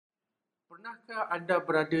Pernahkah anda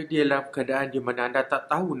berada di dalam keadaan di mana anda tak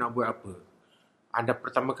tahu nak buat apa? Anda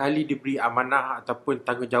pertama kali diberi amanah ataupun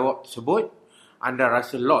tanggungjawab tersebut, anda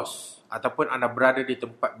rasa lost ataupun anda berada di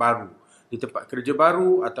tempat baru, di tempat kerja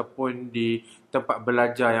baru ataupun di tempat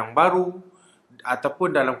belajar yang baru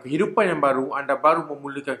ataupun dalam kehidupan yang baru, anda baru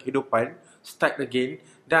memulakan kehidupan, start again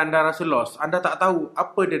dan anda rasa lost. Anda tak tahu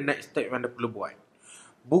apa the next step yang anda perlu buat.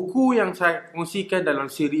 Buku yang saya kongsikan dalam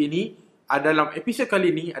siri ini dalam episod kali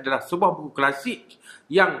ini adalah sebuah buku klasik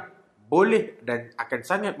yang boleh dan akan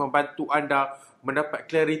sangat membantu anda mendapat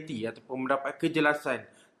clarity ataupun mendapat kejelasan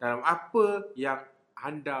dalam apa yang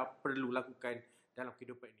anda perlu lakukan dalam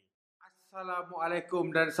kehidupan ini.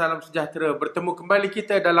 Assalamualaikum dan salam sejahtera. Bertemu kembali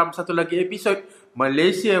kita dalam satu lagi episod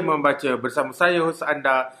Malaysia Membaca bersama saya, hos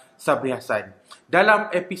anda, Sabri Hassan. Dalam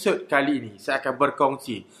episod kali ini, saya akan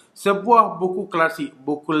berkongsi sebuah buku klasik,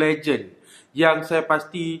 buku legend yang saya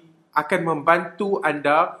pasti akan membantu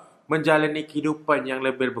anda menjalani kehidupan yang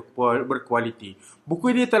lebih berkualiti.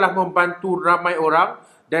 Buku ini telah membantu ramai orang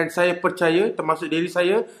dan saya percaya, termasuk diri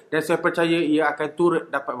saya, dan saya percaya ia akan turut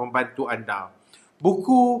dapat membantu anda.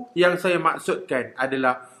 Buku yang saya maksudkan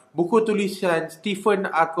adalah buku tulisan Stephen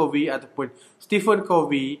Covey ataupun Stephen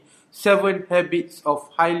Covey, 7 Habits of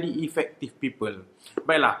Highly Effective People.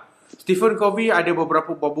 Baiklah, Stephen Covey ada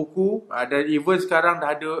beberapa buah buku dan even sekarang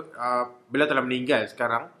dah ada, beliau telah meninggal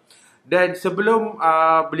sekarang. Dan sebelum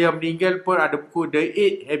beliau meninggal pun ada buku The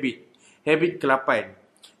 8 Habit, Habit ke-8.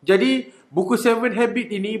 Jadi buku 7 Habit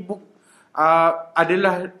ini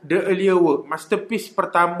adalah the earlier work, masterpiece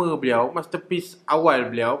pertama beliau, masterpiece awal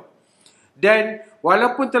beliau. Dan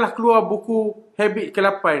walaupun telah keluar buku Habit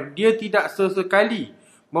ke-8, dia tidak sesekali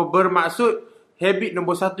bermaksud habit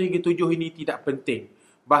nombor 1 hingga 7 ini tidak penting.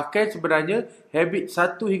 Bahkan sebenarnya habit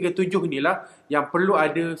 1 hingga 7 inilah yang perlu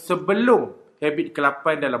ada sebelum habit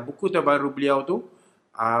ke-8 dalam buku terbaru beliau tu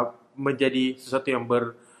menjadi sesuatu yang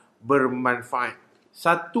bermanfaat.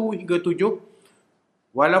 1 hingga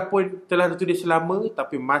 7 walaupun telah ditulis lama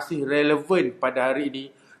tapi masih relevan pada hari ini,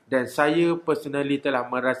 dan saya personally telah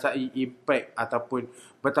merasai impact ataupun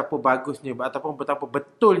betapa bagusnya ataupun betapa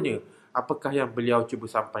betulnya apakah yang beliau cuba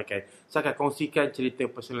sampaikan. Saya akan kongsikan cerita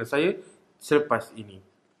personal saya selepas ini.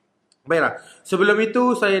 Baiklah, sebelum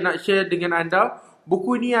itu saya nak share dengan anda.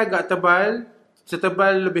 Buku ni agak tebal,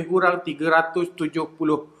 setebal lebih kurang 370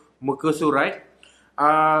 muka surat.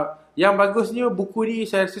 Yang bagusnya buku ni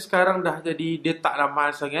saya rasa sekarang dah jadi, dia taklah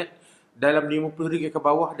mahal sangat. Dalam RM50 ke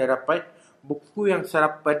bawah dah dapat. Buku yang saya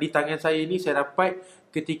dapat di tangan saya ni, saya dapat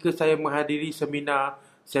ketika saya menghadiri seminar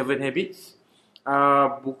 7 Habits.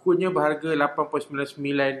 Bukunya berharga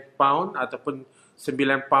 £8.99 ataupun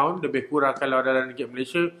 £9, lebih kurang kalau dalam ringgit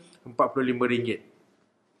Malaysia RM45.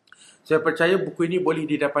 Saya percaya buku ini boleh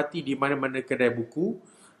didapati di mana-mana kedai buku.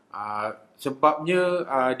 Sebabnya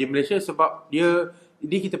di Malaysia, sebab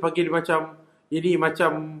ini kita panggil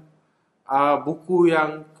macam buku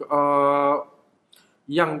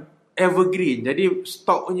yang evergreen. Jadi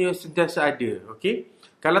stoknya sentiasa ada. Okay?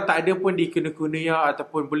 Kalau tak ada pun di Kinokuniya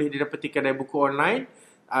ataupun boleh didapati kedai buku online,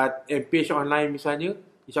 MPH online misalnya,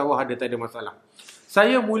 insyaAllah ada, tak ada masalah.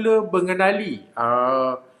 Saya mula mengenali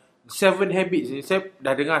 7 Habits ni, saya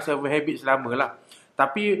dah dengar 7 Habits lama lah.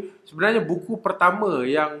 Tapi sebenarnya buku pertama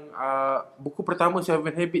 7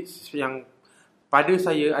 Habits yang pada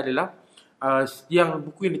saya adalah yang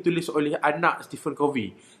buku yang ditulis oleh anak Stephen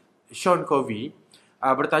Covey, Sean Covey,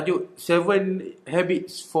 bertajuk 7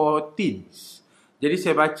 Habits for Teens. Jadi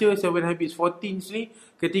saya baca 7 Habits for Teens ni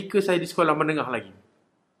ketika saya di sekolah menengah lagi.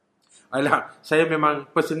 Saya memang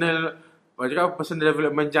personal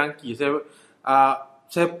development junkie.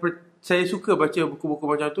 Saya suka baca buku-buku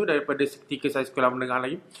macam tu daripada ketika saya sekolah menengah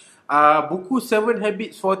lagi. Buku 7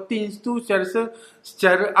 Habits for Teens tu saya rasa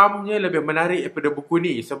secara amnya lebih menarik daripada buku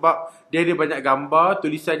ni, sebab dia ada banyak gambar,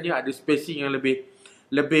 tulisannya ada spacing yang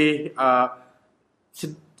lebih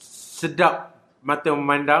sedap mata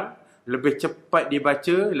memandang, lebih cepat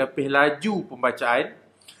dibaca, lebih laju pembacaan.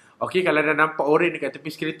 Okey, kalau dah nampak oren dekat tepi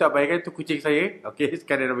skrin tu, bayangkan tu kucing saya. Okey,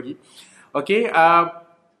 sekarang dah bagi. Okey,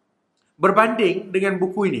 berbanding dengan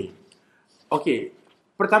buku ini. Okey,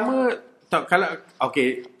 pertama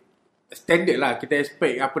standard lah, kita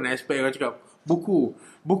expect orang cakap. Buku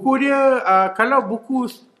dia, kalau buku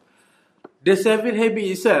The 7 Habits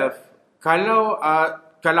itself, kalau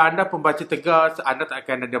anda pembaca tegas, anda tak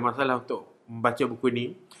akan ada masalah untuk membaca buku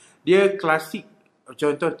ni. Dia klasik.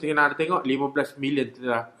 Contoh, anda tengok 15 million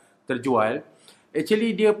telah terjual.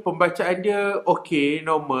 Actually dia, pembacaan dia okay,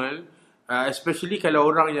 normal. Especially kalau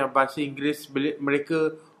orang yang bahasa Inggeris,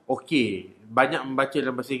 mereka banyak membaca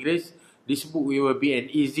dalam bahasa Inggeris. This book will be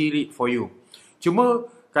an easy read for you. Cuma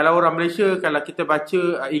kalau orang Malaysia, kalau kita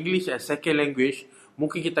baca English as second language,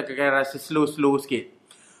 mungkin kita akan rasa slow sikit.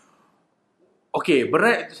 Okay,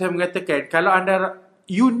 berat saya mengatakan, kalau anda,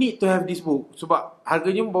 you need to have this book sebab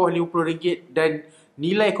harganya bawah RM50 dan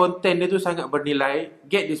nilai konten dia tu sangat bernilai.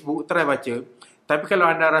 Get this book, try baca. Tapi kalau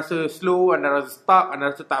anda rasa slow, anda rasa stuck,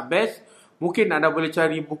 anda rasa tak best, mungkin anda boleh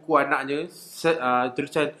cari buku anaknya,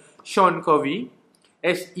 tulisan Sean Covey,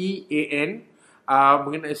 Sean,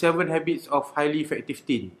 mengenai 7 Habits of Highly Effective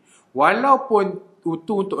Teen. Walaupun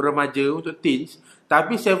itu untuk remaja, untuk teens,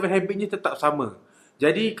 tapi 7 habit-nya tetap sama.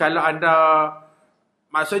 Jadi kalau anda,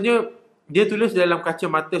 maksudnya dia tulis dalam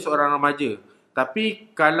kacamata seorang remaja.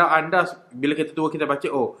 Tapi kalau anda, bila kita tua kita baca,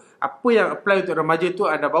 apa yang apply untuk remaja tu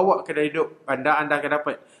anda bawa ke dalam hidup anda akan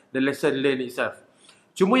dapat the lesson learn itself.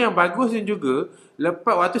 Cuma yang bagus juga,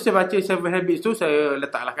 lepas waktu saya baca 7 Habits tu, saya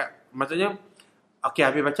letaklah kat, maksudnya, okay,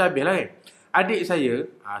 habis baca, habis lah kan. Adik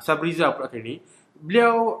saya, Sabriza pula kali ni,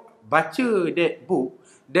 beliau baca that book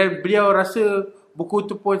dan beliau rasa buku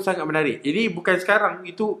tu pun sangat menarik. Ini bukan sekarang,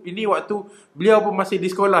 ini waktu beliau pun masih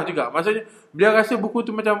di sekolah juga. Maksudnya, beliau rasa buku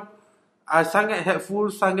tu macam sangat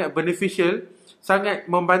helpful, sangat beneficial,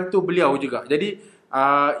 sangat membantu beliau juga. Jadi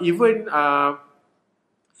even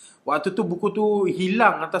waktu tu buku tu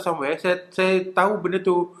hilang atau somewhere, saya tahu benda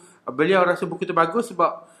tu, beliau rasa buku tu bagus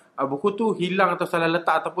sebab buku tu hilang atau salah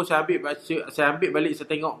letak, ataupun saya ambil balik, saya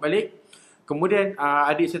tengok balik. Kemudian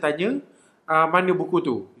adik saya tanya mana buku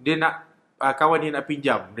tu, dia nak kawan dia nak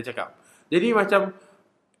pinjam, dia cakap. Jadi macam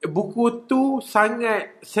buku tu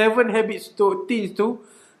sangat, 7 Habits to Teens tu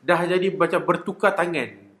dah jadi macam bertukar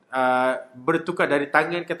tangan, bertukar dari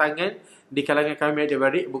tangan ke tangan di kalangan kami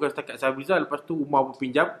adik-beradik, bukan setakat Sabriza. Lepas tu Umar pun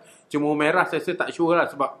pinjam. Cuma Merah saya tak sure lah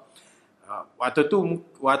sebab waktu tu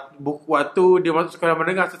waktu dia masuk sekolah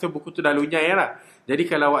menengah, saya buku tu dah lunyai lah. Jadi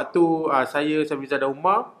kalau waktu saya, Sabriza dan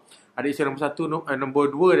Umar, adik saya nombor 1, nombor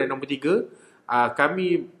 2 dan nombor 3,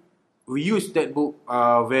 kami we use that book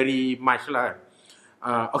very much lah.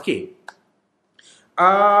 Okay.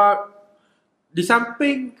 Di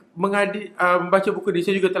samping membaca buku ni,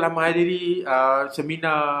 saya juga telah menghadiri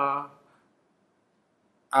seminar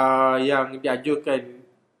yang diajukan,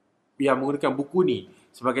 yang menggunakan buku ni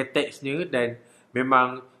sebagai teksnya, dan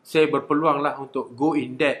memang saya berpeluang lah untuk go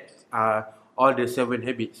in depth all the 7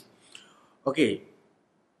 habits. Okay,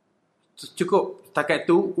 cukup setakat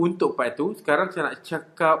tu untuk part tu. Sekarang saya nak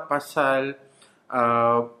cakap pasal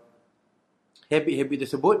habit-habit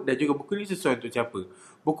tersebut dan juga buku ni sesuai untuk siapa.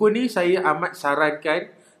 Buku ni saya amat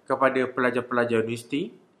sarankan kepada pelajar-pelajar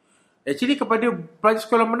universiti. Actually kepada pelajar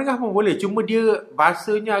sekolah menengah pun boleh. Cuma dia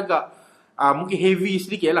bahasanya agak mungkin heavy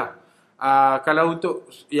sedikit lah. Kalau untuk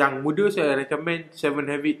yang muda, saya recommend 7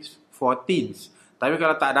 Habits for Teens. Tapi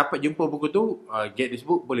kalau tak dapat jumpa buku tu, get this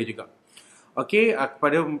book boleh juga. Okay,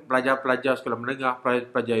 kepada pelajar-pelajar sekolah menengah,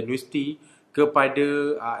 pelajar universiti,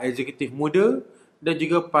 kepada eksekutif muda dan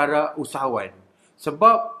juga para usahawan.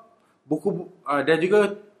 Sebab buku dan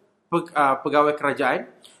juga pegawai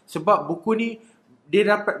kerajaan, sebab buku ni dia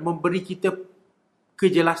dapat memberi kita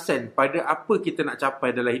kejelasan pada apa kita nak capai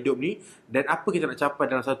dalam hidup ni dan apa kita nak capai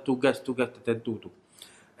dalam satu tugas-tugas tertentu tu.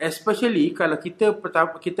 Especially kalau kita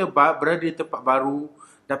berada di tempat baru,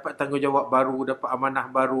 dapat tanggungjawab baru, dapat amanah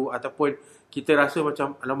baru, ataupun kita rasa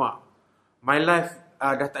macam alamak, my life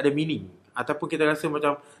dah tak ada meaning, ataupun kita rasa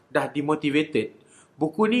macam dah demotivated.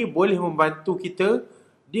 Buku ni boleh membantu kita.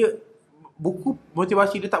 Buku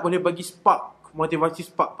motivasi dia tak boleh bagi motivasi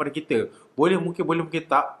spark pada kita. Mungkin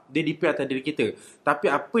tak. Dia depend atas diri kita. Tapi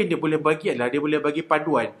apa yang dia boleh bagi adalah, dia boleh bagi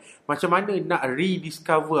panduan macam mana nak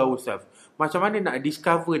rediscover ourselves, macam mana nak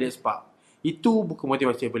discover that spark. Itu buku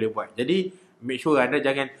motivasi yang boleh buat. Jadi make sure anda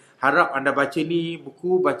jangan harap anda baca ni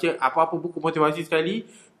buku, baca apa-apa buku motivasi sekali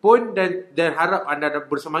pun dan harap anda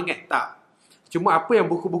bersemangat. Tak. Cuma apa yang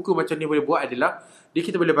buku-buku macam ni boleh buat adalah,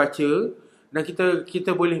 kita boleh baca dan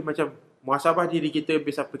kita boleh macam muhasabah diri kita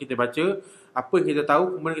based apa kita baca, apa yang kita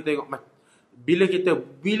tahu. Kemudian kita tengok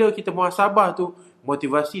bila kita muhasabah tu,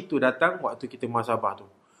 motivasi tu datang waktu kita muhasabah tu.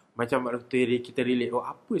 Macam kita relate,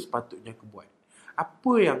 apa sepatutnya aku buat,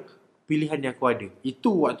 apa yang pilihan yang aku ada, itu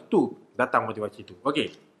waktu tu datang motivasi tu.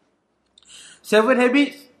 Okay, 7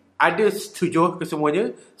 habits ada 7 ke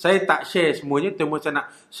semuanya. Saya tak share semuanya, cuma saya nak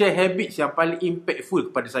share habits yang paling impactful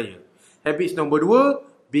kepada saya. Habits nombor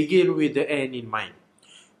 2, begin with the end in mind.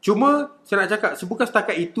 Cuma saya nak cakap, bukan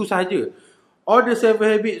setakat itu sahaja. All the 7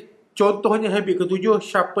 habits, contohnya habit ke-7,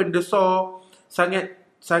 sharpen the saw, sangat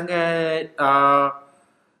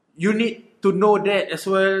you need to know that as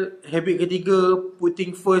well. Habit ke-3,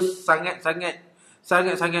 putting first, sangat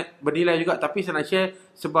bernilai juga. Tapi saya nak share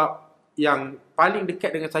sebab yang paling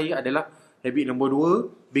dekat dengan saya adalah habit nombor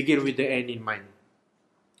 2, begin with the end in mind.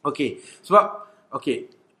 Okey, sebab okey,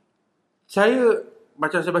 saya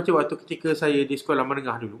macam saya baca waktu ketika saya di sekolah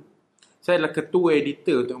menengah dulu, saya adalah ketua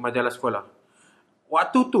editor untuk majalah sekolah.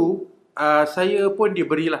 Waktu tu saya pun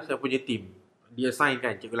diberilah saya punya team. Dia assign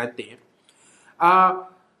kan cikgu lantik ya. Uh,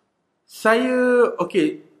 saya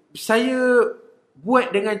buat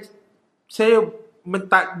dengan saya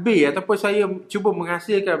mentadbir ataupun saya cuba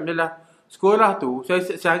menghasilkan majalah sekolah tu.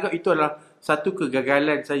 Saya anggap itu adalah satu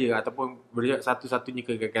kegagalan saya ataupun satu-satunya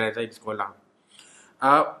kegagalan saya di sekolah.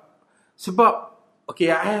 Uh, Sebab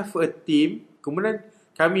I have a team, kemudian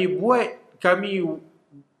kami work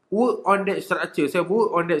on that structure. Saya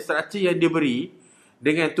work on that structure yang diberi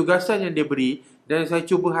dengan tugasan yang diberi dan saya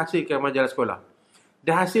cuba hasilkan majalah sekolah.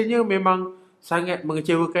 Dan hasilnya memang sangat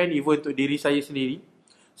mengecewakan even untuk diri saya sendiri.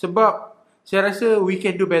 Sebab saya rasa we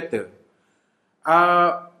can do better.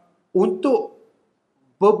 Untuk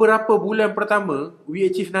beberapa bulan pertama, we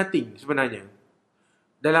achieve nothing sebenarnya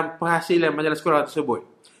dalam penghasilan majalah sekolah tersebut.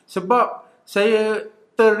 Sebab saya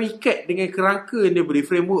terikat dengan kerangka yang dia beri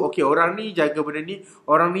framework. Orang ni jaga benda ni,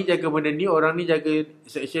 orang ni jaga benda ni, orang ni jaga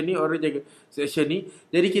section ni, orang jaga section ni.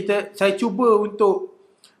 Jadi saya cuba untuk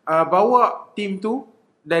bawa tim tu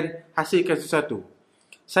dan hasilkan sesuatu.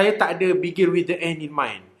 Saya tak ada begin with the end in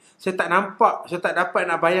mind. Saya tak dapat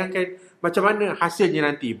nak bayangkan macam mana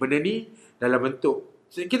hasilnya nanti. Benda ni dalam bentuk,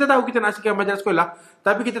 kita tahu kita nak hasilkan majalah sekolah,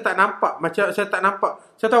 tapi kita tak nampak. Macam saya tak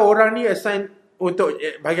nampak. Saya tahu orang ni assign untuk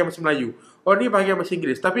bahagian bahasa Melayu, orang ni bahagian bahasa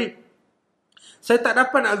Inggeris, tapi saya tak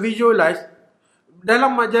dapat nak visualize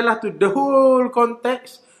dalam majalah tu the whole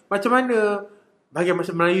context, macam mana bahagian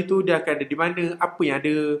bahasa Melayu tu dia akan ada di mana, apa yang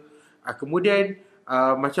ada, kemudian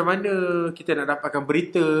macam mana kita nak dapatkan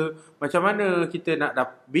berita, macam mana kita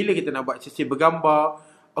bila kita nak buat sesi bergambar.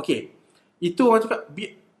 Itu orang cakap,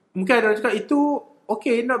 mungkin ada orang cakap itu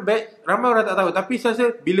not bad, ramai orang tak tahu. Tapi saya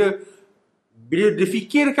rasa bila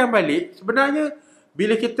difikirkan balik, sebenarnya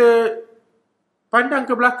bila kita pandang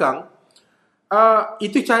ke belakang,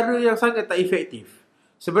 itu cara yang sangat tak efektif.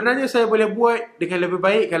 Sebenarnya saya boleh buat dengan lebih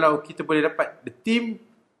baik kalau kita boleh dapat the team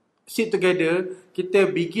sit together, kita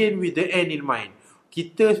begin with the end in mind.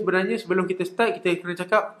 Kita sebenarnya sebelum kita start, kita kena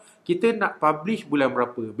cakap kita nak publish bulan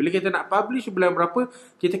berapa. Bila kita nak publish bulan berapa,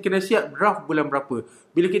 kita kena siap draft bulan berapa.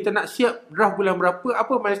 Bila kita nak siap draft bulan berapa,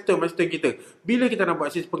 apa milestone kita. Bila kita nak buat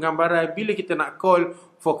sesi penggambaran, bila kita nak call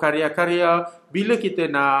for karya-karya, bila kita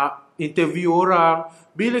nak interview orang,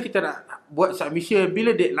 bila kita nak buat submission,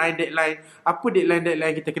 bila deadline, apa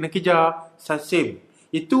deadline kita kena kejar. Same.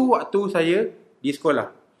 Itu waktu saya di sekolah.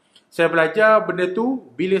 Saya belajar benda tu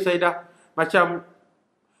bila saya dah macam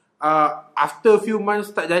after few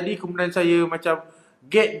months tak jadi, kemudian saya macam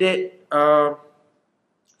get that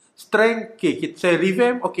strength. Saya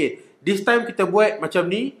revamp. This time kita buat macam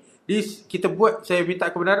ni. Saya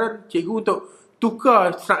minta kebenaran cikgu untuk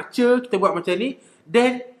tukar structure, kita buat macam ni.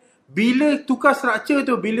 Then bila tukar structure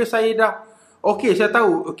tu, bila saya dah saya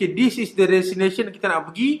tahu this is the destination kita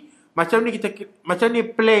nak pergi, macam ni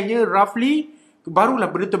plannya roughly, barulah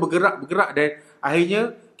benda tu bergerak dan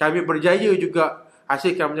akhirnya kami berjaya juga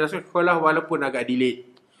hasilkan majalah sekolah walaupun agak delayed.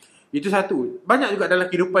 Itu satu. Banyak juga dalam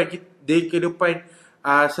kehidupan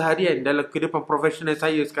seharian, dalam kehidupan profesional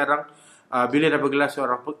saya sekarang, bila dah bergelar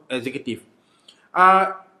seorang eksekutif.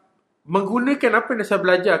 Menggunakan apa yang saya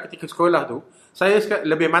belajar ketika sekolah tu, saya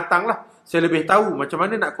lebih matang lah. Saya lebih tahu macam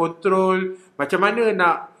mana nak kontrol, macam mana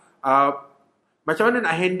nak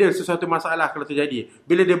handle sesuatu masalah kalau terjadi.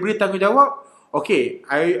 Bila dia beri tanggungjawab,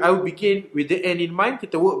 I will begin with the end in mind.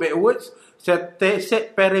 Kita work backwards. Saya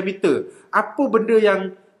set parameter. Apa benda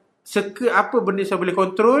saya boleh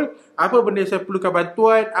kontrol, apa benda saya perlukan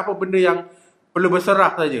bantuan, apa benda yang perlu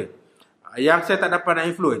berserah saja, yang saya tak dapat nak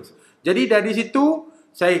influence. Jadi dari situ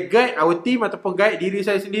saya guide our team ataupun guide diri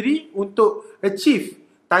saya sendiri untuk achieve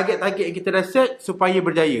target-target yang kita dah set supaya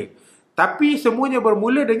berjaya. Tapi semuanya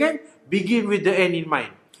bermula dengan begin with the end in mind.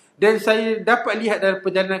 Dan saya dapat lihat dalam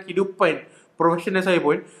perjalanan kehidupan profesional saya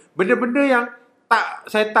pun, benda-benda yang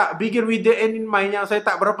saya tak begin with the end in mind, yang saya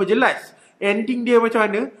tak berapa jelas ending dia macam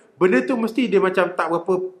mana, benda tu mesti dia macam tak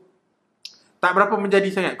berapa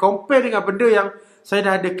menjadi sangat. Compare dengan benda yang saya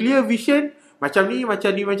dah ada clear vision, macam ni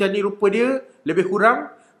rupa dia lebih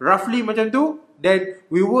kurang roughly macam tu, then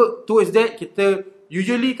we work towards that. Kita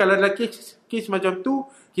usually kalau dalam case macam tu,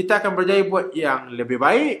 kita akan berjaya buat yang lebih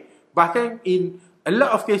baik. Bahkan in a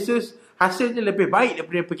lot of cases hasilnya lebih baik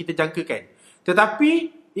daripada apa kita jangkakan. Tetapi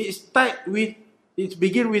it's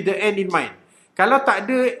begin with the end in mind. Kalau tak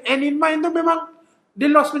ada end in mind tu, memang dia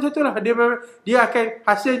lost macam tu lah. Dia akan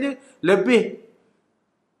hasilnya lebih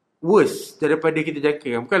worse daripada kita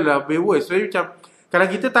jangkakan. Bukanlah lebih worse. So, macam kalau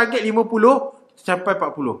kita target 50, kita capai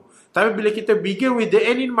 40. Tapi bila kita begin with the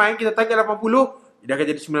end in mind, kita target 80, dia akan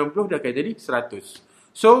jadi 90, dia akan jadi 100.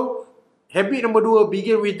 So, habit nombor 2,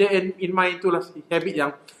 begin with the end in mind, itulah habit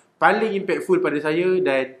yang paling impactful pada saya,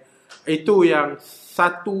 dan itu yang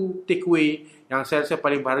satu takeaway yang saya rasa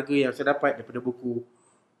paling berharga yang saya dapat daripada buku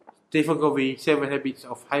Stephen Covey, 7 Habits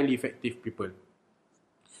of Highly Effective People.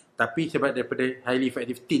 Tapi sebab daripada Highly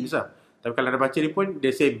Effective Teens lah. Tapi kalau anda baca ni pun,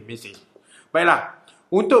 the same message. Baiklah,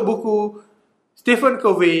 untuk buku Stephen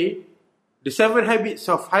Covey, The 7 Habits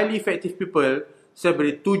of Highly Effective People, saya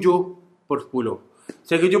beri 7/10.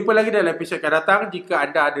 Saya akan jumpa lagi dalam episod akan datang. Jika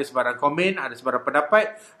anda ada sebarang komen, ada sebarang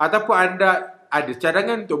pendapat, ataupun anda ada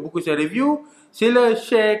cadangan untuk buku saya review, sila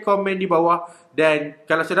share komen di bawah. Dan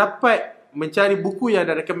kalau saya dapat mencari buku yang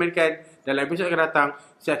anda rekomenkan dalam episod akan datang,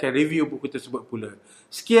 saya akan review buku tersebut pula.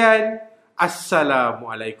 Sekian,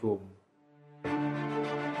 Assalamualaikum.